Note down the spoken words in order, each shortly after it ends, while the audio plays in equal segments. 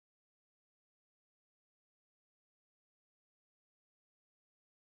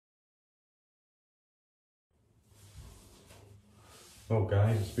Well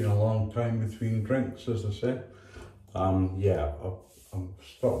guys, it's been a long time between drinks, as I said. Yeah, I'm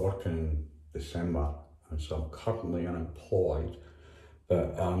started working in December, and so I'm currently unemployed.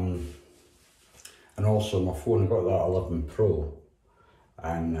 But and also my phone, I got that 11 Pro,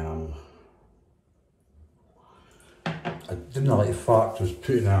 and I didn't like the fact I was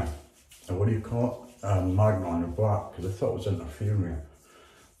putting a what do you call it, a magnet on the back, because I thought it was interfering with it.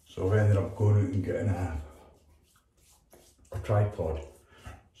 So I ended up going out and getting a tripod.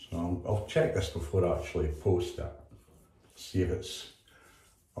 So I'll check this before I actually post it, see if it's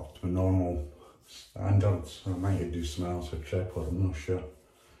up to normal standards. I might do something else with tripod, I'm not sure.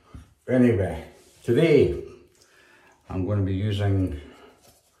 Anyway, today I'm going to be using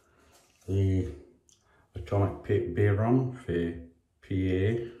the atomic PAA rum for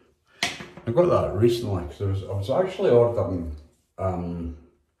PAA. I got that recently because I was actually ordering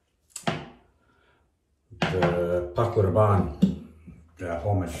the Paco Rabanne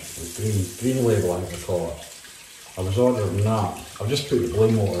homage, the green label I think they call it. I was ordering that. I've just put the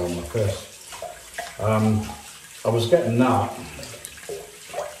blue motor on my fist. I was getting that,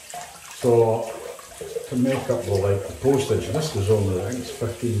 so to make up the postage, and this was only, I think it's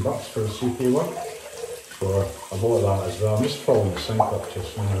 15 bucks for the CP one. So I bought that as well. I'm just filling the sink up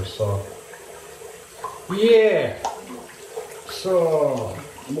just now, so yeah. So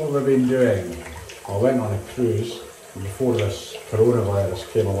what have I been doing? I went on a cruise before this coronavirus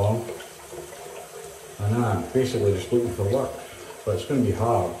came along, and I'm basically just looking for work. But it's going to be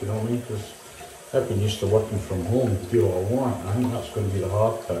hard, you know what I mean? Because I've been used to working from home to do what I want. I think that's going to be the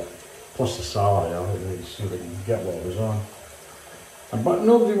hard bit. Plus the salary, I think to see if I can get what I was on. But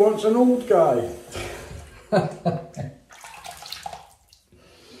nobody wants an old guy.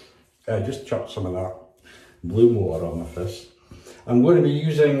 I just chucked some of that blue motor on my fist. I'm going to be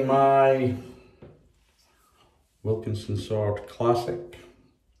using my Wilkinson Sword Classic,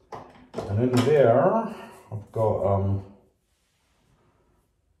 and in there I've got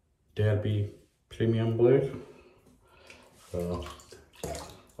Derby Premium blade. So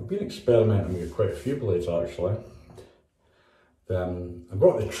I've been experimenting with quite a few blades actually. I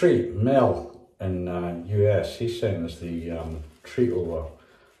got the treat, Mel in US, he sent us the treat over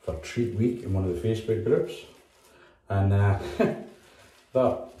for Treat Week in one of the Facebook groups, and that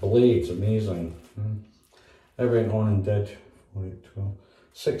blade's amazing. I went on and did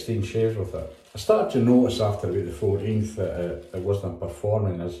 16 shaves with it. I started to notice after about the 14th that it wasn't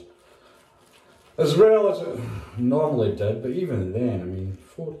performing as well as it normally did, but even then, I mean,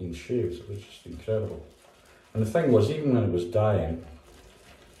 14 shaves, it was just incredible. And the thing was, even when it was dying,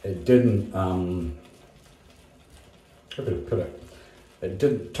 it didn't, how do I put it? It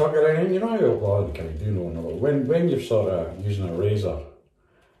didn't tug or anything, you know, well, I kind of do know, when you're sort of using a razor,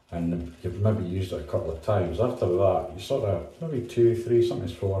 and you've maybe used it a couple of times, after that, you sort of, maybe 2, 3,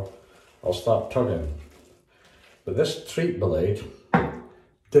 sometimes 4, I'll start tugging. But this treat blade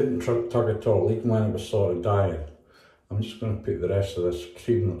didn't tug at all, even when it was sort of dying. I'm just going to put the rest of this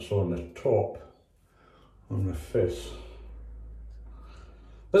cream that's on the top on my fist.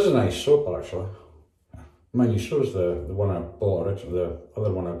 This is a nice soap actually. Mind you, so is the one I bought originally, the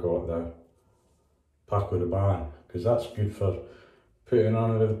other one I got, the Paco Rabanne, because that's good for putting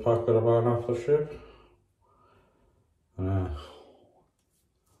on with the Paco Rabanne aftershave.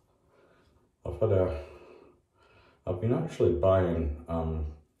 I've been actually buying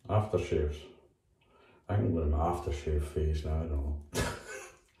aftershaves. I think I'm going to my aftershave phase now, I don't know.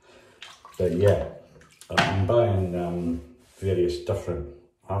 But yeah, I've been buying various different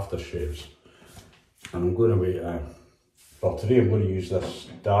aftershaves, and I'm going to wait. Well, today I'm going to use this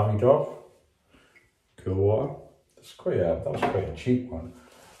Davidoff Cool Water. It's that was quite a cheap one.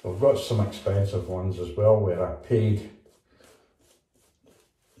 I've got some expensive ones as well where I paid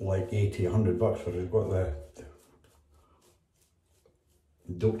like 80, 100 bucks for it. I've got the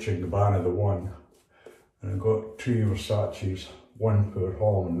Dolce & Gabbana, the one, and I've got 2 Versace's, one for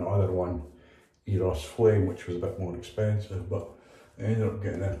home and the other one Eros Flame, which was a bit more expensive, but I ended up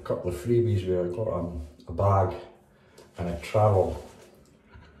getting a couple of freebies where I got a bag and a travel.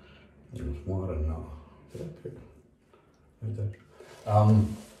 There was more than that. Did I put? I did.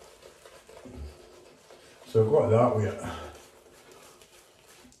 So I got that with it,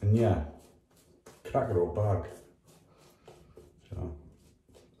 and yeah, cracker old bag. So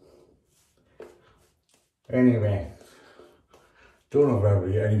anyway, don't know if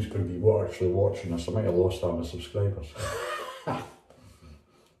anyone's going to be actually watching this. I might have lost all my subscribers.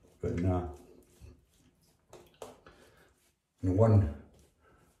 But nah. And one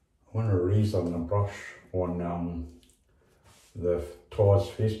razor and a brush on the Toz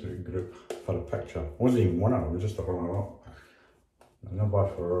Facebook group for a picture. It wasn't even one of them, it was just a runner up. Not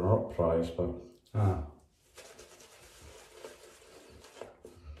bad for an up prize, but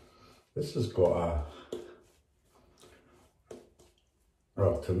this has got a,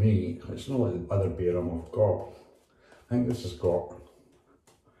 well, to me, it's not like the other beer I've got. I think this has got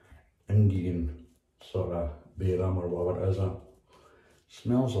Indian sort of beer or whatever it is. It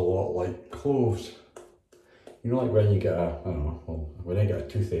smells a lot like cloves. You know, like when you get a, I don't know, well, when I get a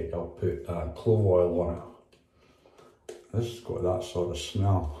toothache, I'll put clove oil on it. This has got that sort of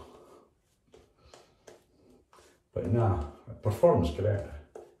smell. But nah, it performs great.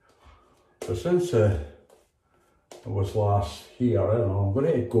 So since I was last here, I don't know, I'm going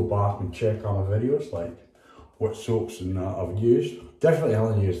to go back and check on my videos, like what soaps and that I've used. Definitely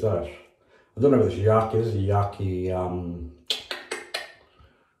haven't used this. I don't know if it's Yaki, this is Yaki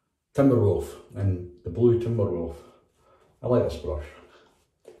Timberwolf, and the blue Timberwolf. I like this brush.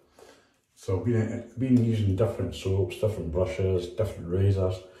 So I've been using different soaps, different brushes, different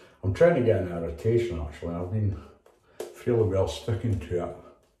razors. I'm trying to get in a rotation actually. I've been fairly well sticking to it.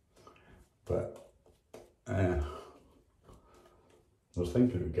 But I was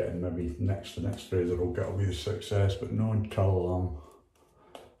thinking of getting maybe the next razor will get be a success, but not until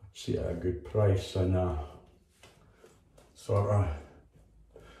see at a good price and sort of I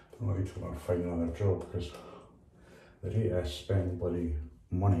don't need to find another job because the rate I spend bloody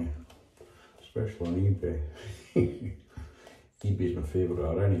money, especially on eBay. eBay's my favourite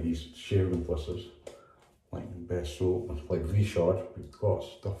of any of these shaving places, like the best soap, like V-Shod. We've got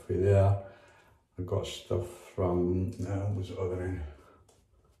stuff for there. I've got stuff from, what was the other end?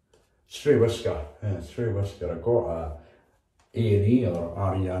 Stray Whisker, yeah, Stray Whisker. I got a A&E or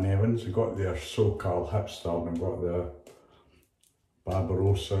Ariane Evans. I got their SoCal Hipster, and I got their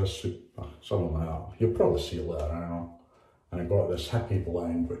Barbarossa Super, something like that. You'll probably see it later, I don't know. And I got this Hippie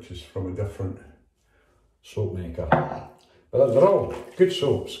blend, which is from a different soap maker. But they're all good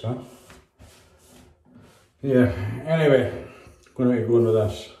soaps, huh? Yeah, anyway, going to go on with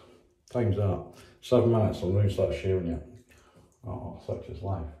this. Time's up. 7 minutes, I'm going to start shaving yet. Oh, such is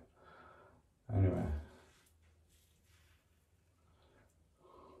life. Anyway,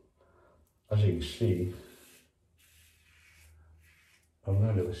 as you can see, I've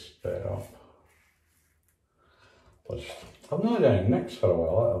not really sped up. But I've not had any nicks for a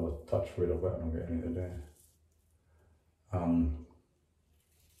while. I will touch wood a bit and I'll get any today.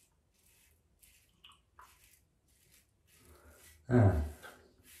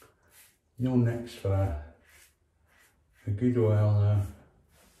 No nicks for a good while now.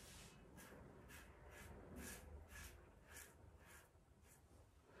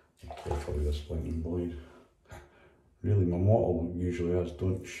 Careful with this blinking blade. Really, my motto usually is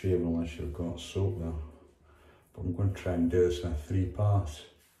don't shave unless you've got soap there. But I'm going to try and do this in a 3 pass.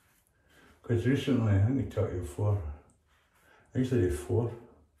 Because recently, I think I taught you before, I usually do 4.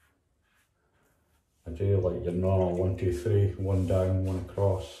 I do like your normal 1, 2, 3, 1 down, 1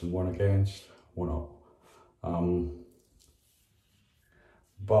 across, and 1 against, 1 up.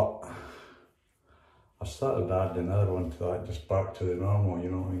 But I started adding another one to that, just back to the normal, you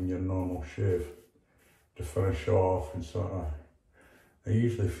know, in your normal shave, to finish off and sort of. I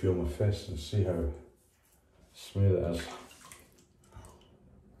usually feel my fist and see how smooth it is.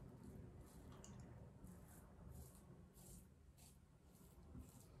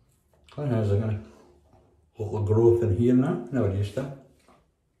 And how's it going? Little growth in here now, never used to.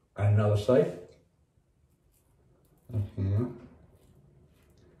 And another side.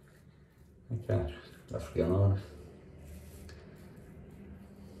 Okay, that's going on.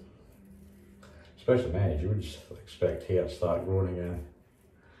 Especially my age, you would just expect hair to start growing again.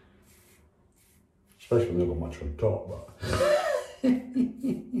 Especially when they've got much on top, but.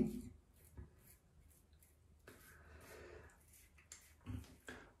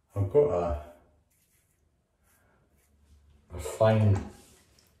 I've got a fine,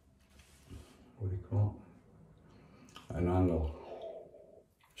 what do you call it? An angle.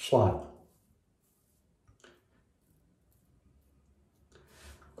 Slant.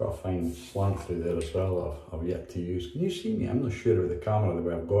 Got a fine slant through there as well that I've yet to use. Can you see me? I'm not sure with the camera the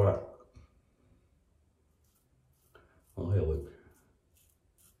way I've got it. I'll have a look.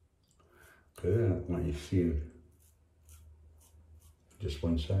 Okay, then what you see, just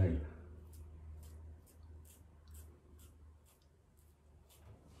one side.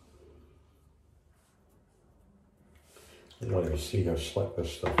 You don't even see how slick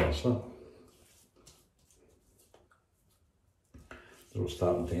this stuff is, huh? It's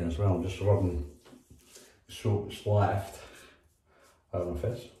starting to as well. I'm just rubbing the soap that's left out of my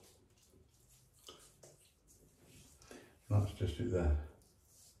face. That's just with the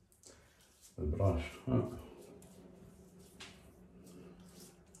brush. Huh?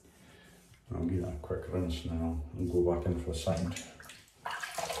 I'll give that a quick rinse now and go back in for the second.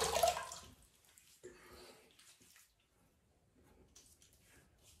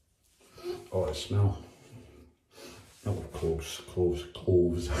 Oh, it smells. Smell of cloves.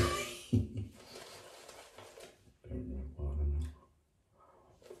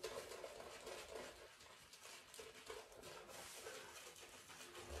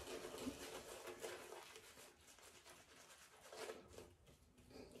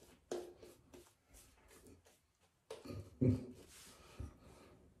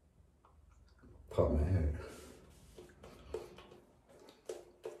 Put me out.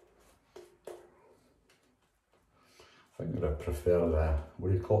 I think I prefer the, what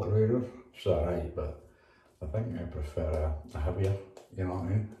do you call it, razor? It's alright, but I think I prefer a heavier, you know what I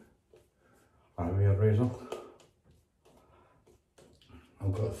mean? A heavier razor.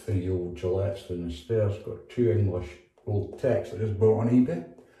 I've got 3 old Gillettes down the stairs, got 2 English old Techs that I just bought on eBay,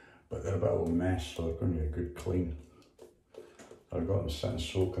 but they're a bit of a mess, so they're going to be a good clean. I've got them sitting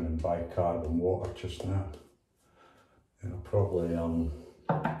soaking in bicarb and water just now. And I'll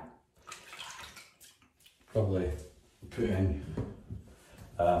probably put in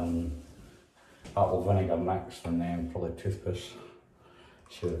apple vinegar mixed and then probably toothpaste.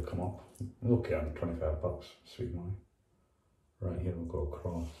 See how they come up. Okay, I'm $25, sweet money. Right, here we'll go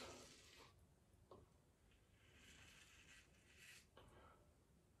across.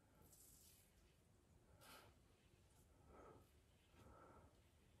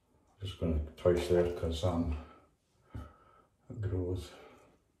 Just going to twice there because it grows.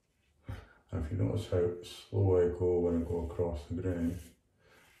 And if you notice how slow I go when I go across the grain,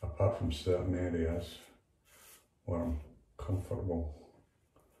 apart from certain areas where I'm comfortable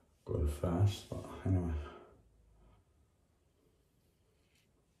going fast, but anyway.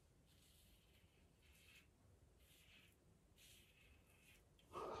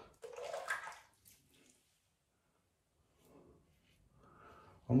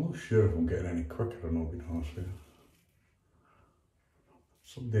 I'm not sure if I'm getting any quicker or not, to be honest with you.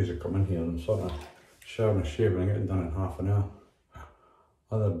 Some days I come in here and sort of shower and shave and I get it done in half an hour.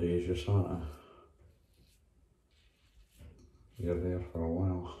 Other days you're sort of, you're there for a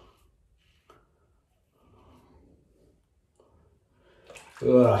while.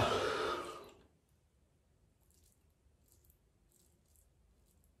 Ugh.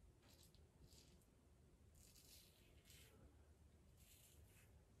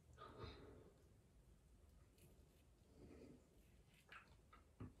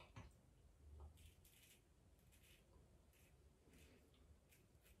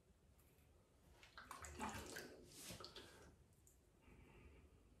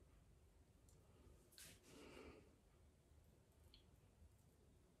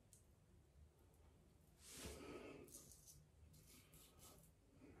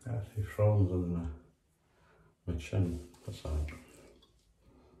 Actually frowns on my chin, that's all right.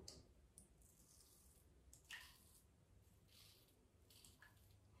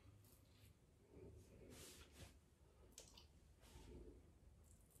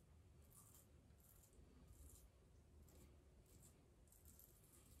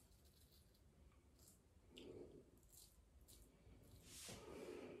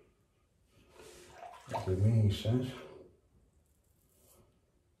 That's what me, he says.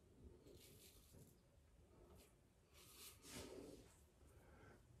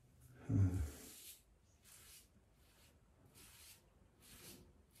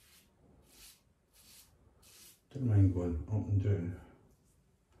 Don't mind going up and down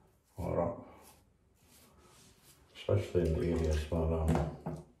or up, especially in the areas where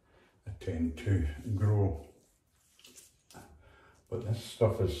I tend to grow. But this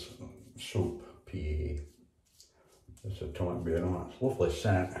stuff is soap, PAA. It's atomic bear on it. It's lovely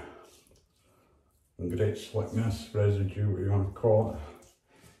scent and great slickness, residue, what you want to call it.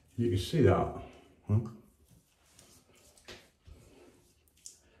 You can see that.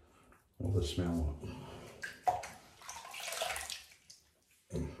 Love the smell of it.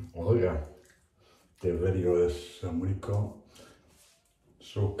 Well, look at the video of this, what do you call it?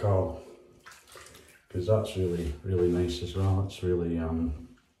 SoCal. Because that's really nice as well. It's really,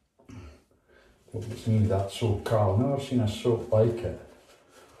 what was me, that SoCal. I've never seen a soap like it.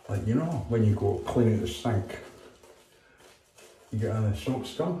 Like, you know, when you go clean out the sink, you get on the soap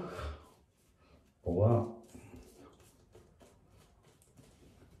scum. Well,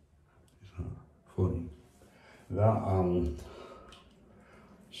 funny. That,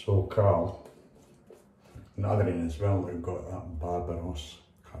 SoCal. Another one as well, we've got that Barbaros.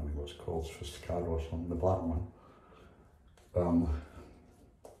 I can't remember what it's called, Sophisticado or something, the black one.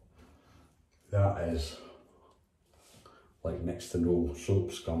 That is like next to no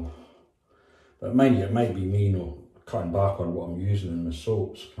soap scum. But mind you, it might be me, you know, cutting back on what I'm using in my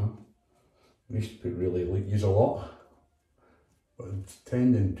soaps. Huh? I used to put really use a lot, but it's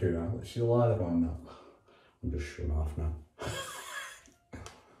tending to. Let's see the lather on that. I'm just showing off now.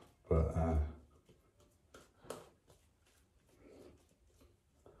 But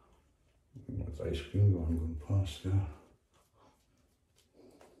what's ice cream going past there?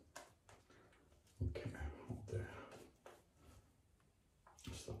 Okay, hold there.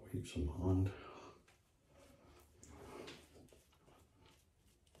 Still wipes on my hand.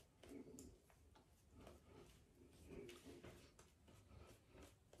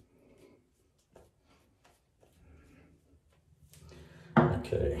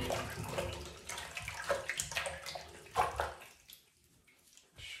 Okay.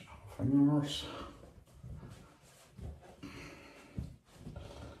 Fingers.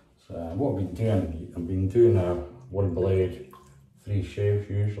 So what I've been doing a one blade, 3 shaves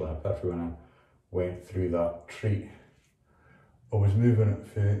usually, particularly when I went through that treat. I was moving it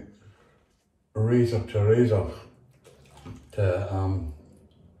from razor to razor to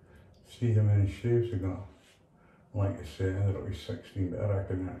see how many shaves I got. Like I said, I ended up with 16, but I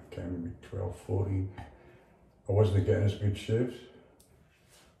reckon that can be 12, 14. I wasn't getting as good shaves.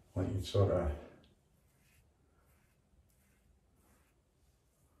 Like you'd sort of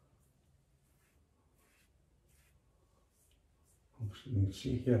you can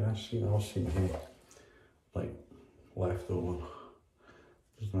see here, I've seen here, like leftover.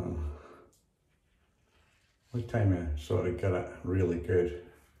 Only time I sort of get it really good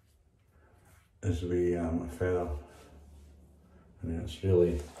is with a feather, and then it's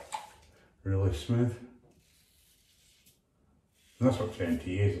really smooth. And that's what I tend to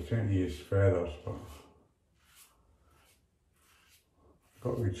use. I tend to use feathers, but I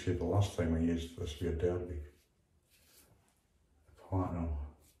got a good shade the last time I used this with a derby. Platinum.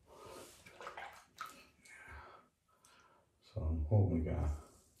 So I'm hoping we get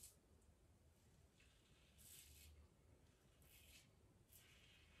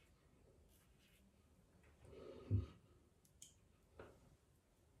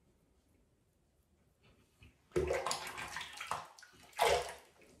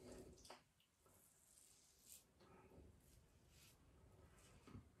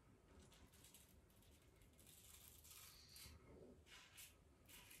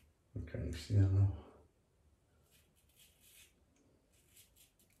can you see that now?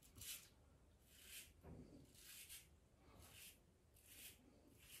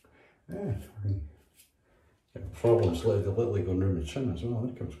 Yeah, get problems literally going round my chin as well. I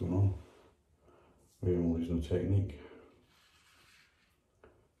think what's going on. Maybe I'm losing technique.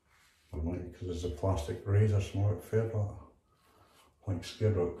 Or maybe because it's a plastic razor, so I'm not fair that. Like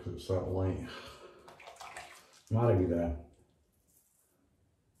Skid Row, because it's that light. Marry the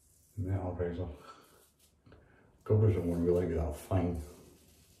metal razor. Covers don't want to really be that fine,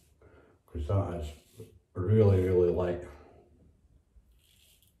 because that is really light.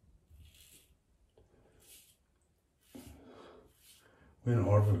 When I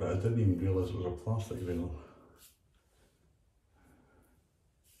ordered it, I didn't even realise it was a plastic razor.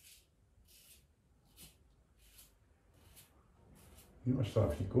 You notice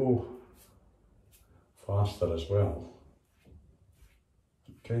that if you go faster as well,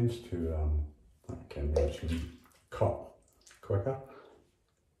 it tends to that can actually cut quicker.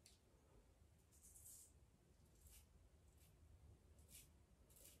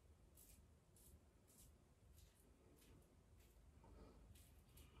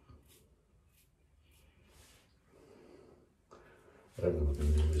 Everyone's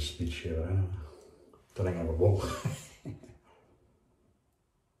going to do the speech here, I know. Don't think I ever will.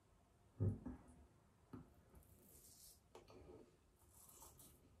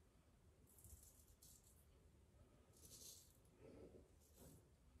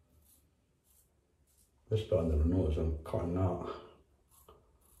 This bit I never noticed, I'm cutting that.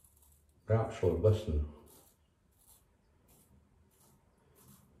 I actually listen.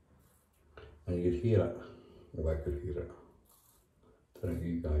 And you could hear it, if I could hear it. I don't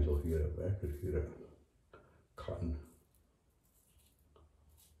think you guys will hear it, but I could hear it cutting.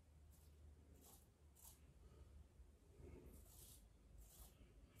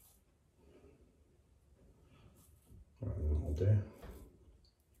 Right, that'll do.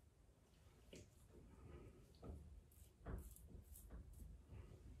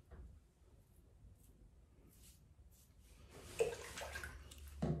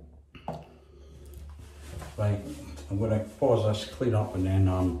 Right, I'm going to pause this, clean up, and then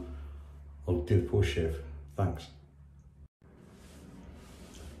I'll do the post shave. Thanks.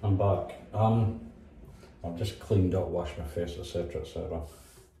 I'm back. I've just cleaned up, washed my face, etc, etc.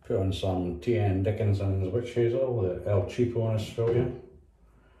 put on some T.N. Dickinson's witch hazel, the El Cheapo in Australia.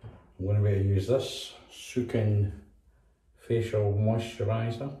 I'm going to be able to use this Sukin facial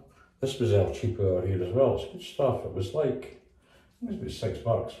moisturiser. This was El Cheapo out here as well. It's good stuff. It was like, it was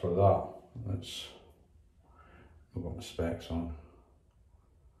about $6 for that. It's, I've got my specs on.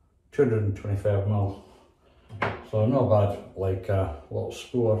 225ml. So not bad, like a little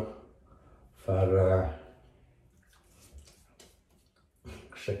score for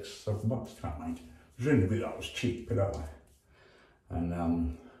 $6-7, can't mind. It was really good, that was cheap, put it that way.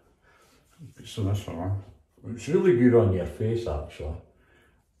 And put some of this on. It's really good on your face actually.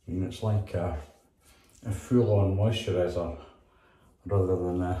 I mean, it's like a full-on moisturiser rather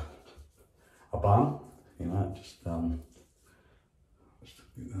than a balm. You know, just put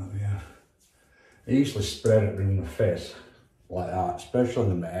that there. I usually spread it around my face like that, especially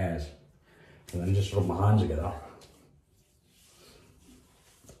in my eyes, and then just rub my hands together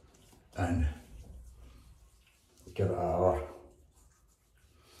and get it out of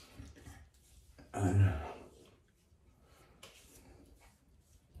there. And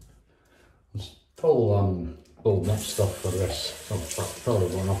I'm still building up stuff for this. I'm probably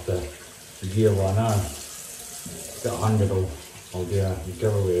going up the gear one now. Got 100, I'll do a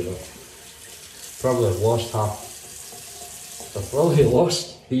giveaway, but probably I've lost half. I've probably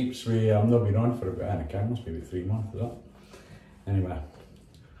lost heaps. I've not been on for a bit, and it must be about 3 months, is that? Anyway,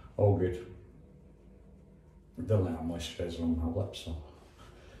 all good. I don't like a moisturiser on my lips, so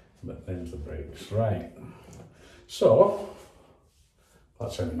but then the breaks. Right. So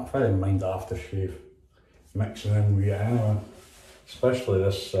that's enough. I didn't mind the aftershave mixing in with it anyway. Especially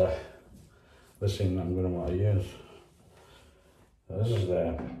this this thing that I'm going to want to use. This is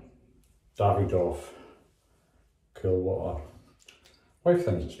the Davidoff Cool Water. Wife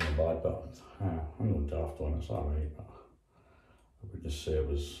thinks it's not bad, but I'm no daft on it, it's alright, but I would just say it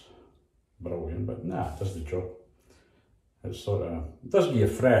was brilliant, but nah, it does the job. It's sort of, it does give you a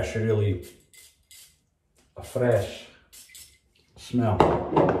fresh smell.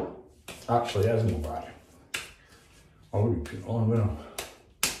 Actually, it isn't bad. I would put it on with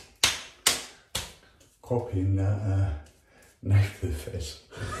copying that knife to the face.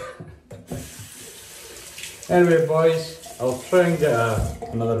 Anyway boys, I'll try and get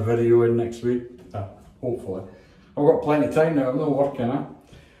another video in next week, hopefully. I've got plenty of time now, I'm not working.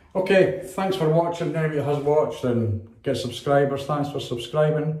 Okay, thanks for watching, anybody that has watched, and get subscribers, thanks for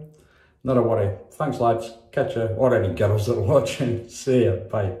subscribing. Not a worry. Thanks lads, catch you, or any girls that are watching. See ya,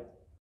 bye.